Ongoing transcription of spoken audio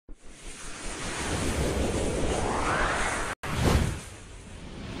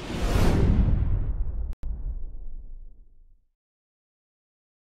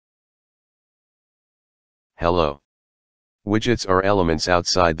Hello. Widgets are elements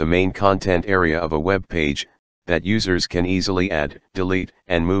outside the main content area of a web page that users can easily add, delete,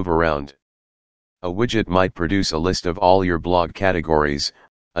 and move around. A widget might produce a list of all your blog categories,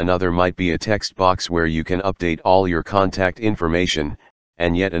 another might be a text box where you can update all your contact information,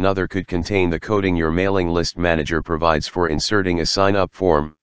 and yet another could contain the coding your mailing list manager provides for inserting a sign-up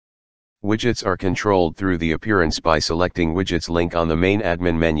form. Widgets are controlled through the appearance by selecting Widgets link on the main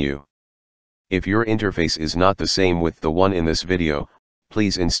admin menu. If your interface is not the same with the one in this video,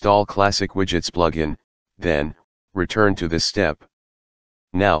 please install Classic Widgets plugin, then, return to this step.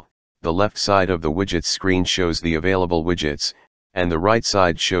 Now, the left side of the widgets screen shows the available widgets, and the right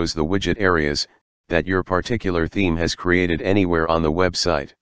side shows the widget areas that your particular theme has created anywhere on the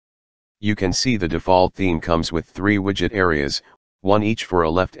website. You can see the default theme comes with 3 widget areas, one each for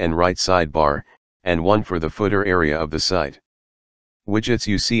a left and right sidebar, and one for the footer area of the site. Widgets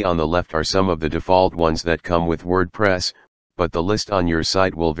you see on the left are some of the default ones that come with WordPress, but the list on your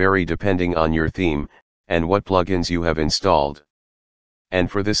site will vary depending on your theme, and what plugins you have installed. And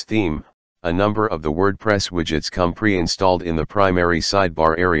for this theme, a number of the WordPress widgets come pre-installed in the primary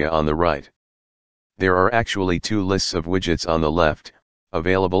sidebar area on the right. There are actually 2 lists of widgets on the left,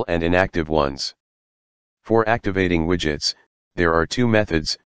 available and inactive ones. For activating widgets, there are 2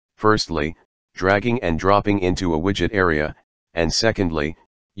 methods: firstly, dragging and dropping into a widget area, and secondly,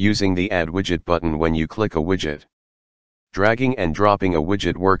 using the Add Widget button when you click a widget. Dragging and dropping a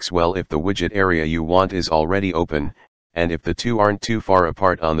widget works well if the widget area you want is already open, and if the 2 aren't too far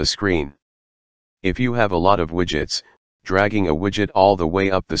apart on the screen. If you have a lot of widgets, dragging a widget all the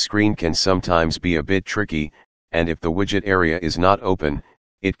way up the screen can sometimes be a bit tricky, and if the widget area is not open,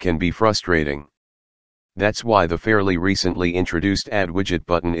 it can be frustrating. That's why the fairly recently introduced Add Widget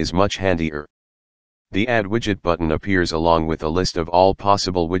button is much handier. The Add Widget button appears along with a list of all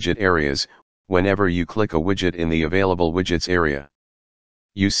possible widget areas whenever you click a widget in the Available Widgets area.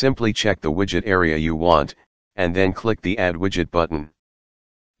 You simply check the widget area you want, and then click the Add Widget button.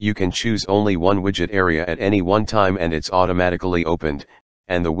 You can choose only one widget area at any one time and it's automatically opened,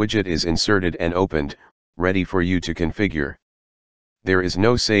 and the widget is inserted and opened, ready for you to configure. There is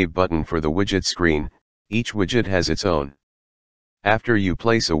no Save button for the widget screen, each widget has its own. After you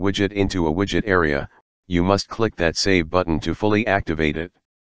place a widget into a widget area, you must click that Save button to fully activate it.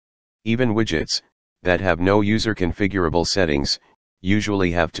 Even widgets that have no user configurable settings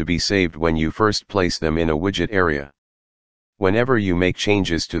usually have to be saved when you first place them in a widget area. Whenever you make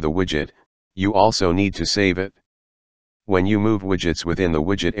changes to the widget, you also need to save it. When you move widgets within the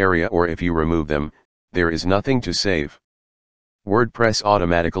widget area or if you remove them, there is nothing to save. WordPress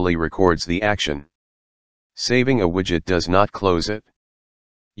automatically records the action. Saving a widget does not close it.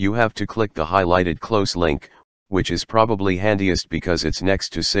 You have to click the highlighted close link, which is probably handiest because it's next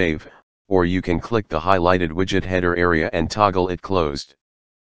to save, or you can click the highlighted widget header area and toggle it closed.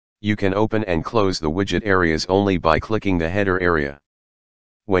 You can open and close the widget areas only by clicking the header area.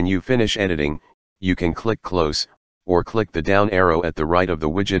 When you finish editing, you can click close, or click the down arrow at the right of the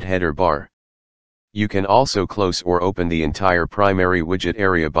widget header bar. You can also close or open the entire primary widget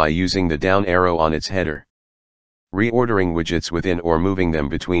area by using the down arrow on its header. Reordering widgets within or moving them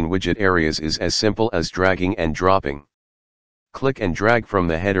between widget areas is as simple as dragging and dropping. Click and drag from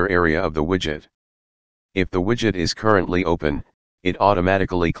the header area of the widget. If the widget is currently open, it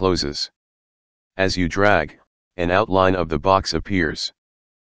automatically closes. As you drag, an outline of the box appears.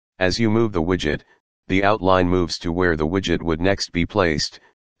 As you move the widget, the outline moves to where the widget would next be placed,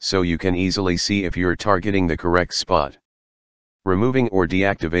 so you can easily see if you're targeting the correct spot. Removing or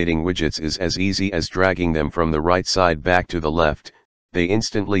deactivating widgets is as easy as dragging them from the right side back to the left, they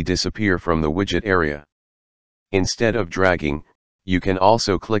instantly disappear from the widget area. Instead of dragging, you can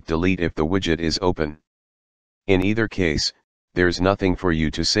also click delete if the widget is open. In either case, there's nothing for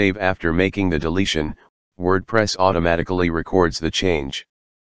you to save after making the deletion, WordPress automatically records the change.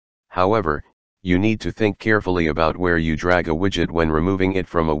 However, you need to think carefully about where you drag a widget when removing it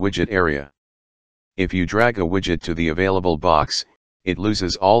from a widget area. If you drag a widget to the available box, it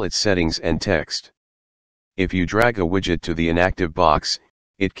loses all its settings and text. If you drag a widget to the inactive box,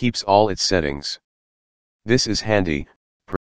 it keeps all its settings. This is handy,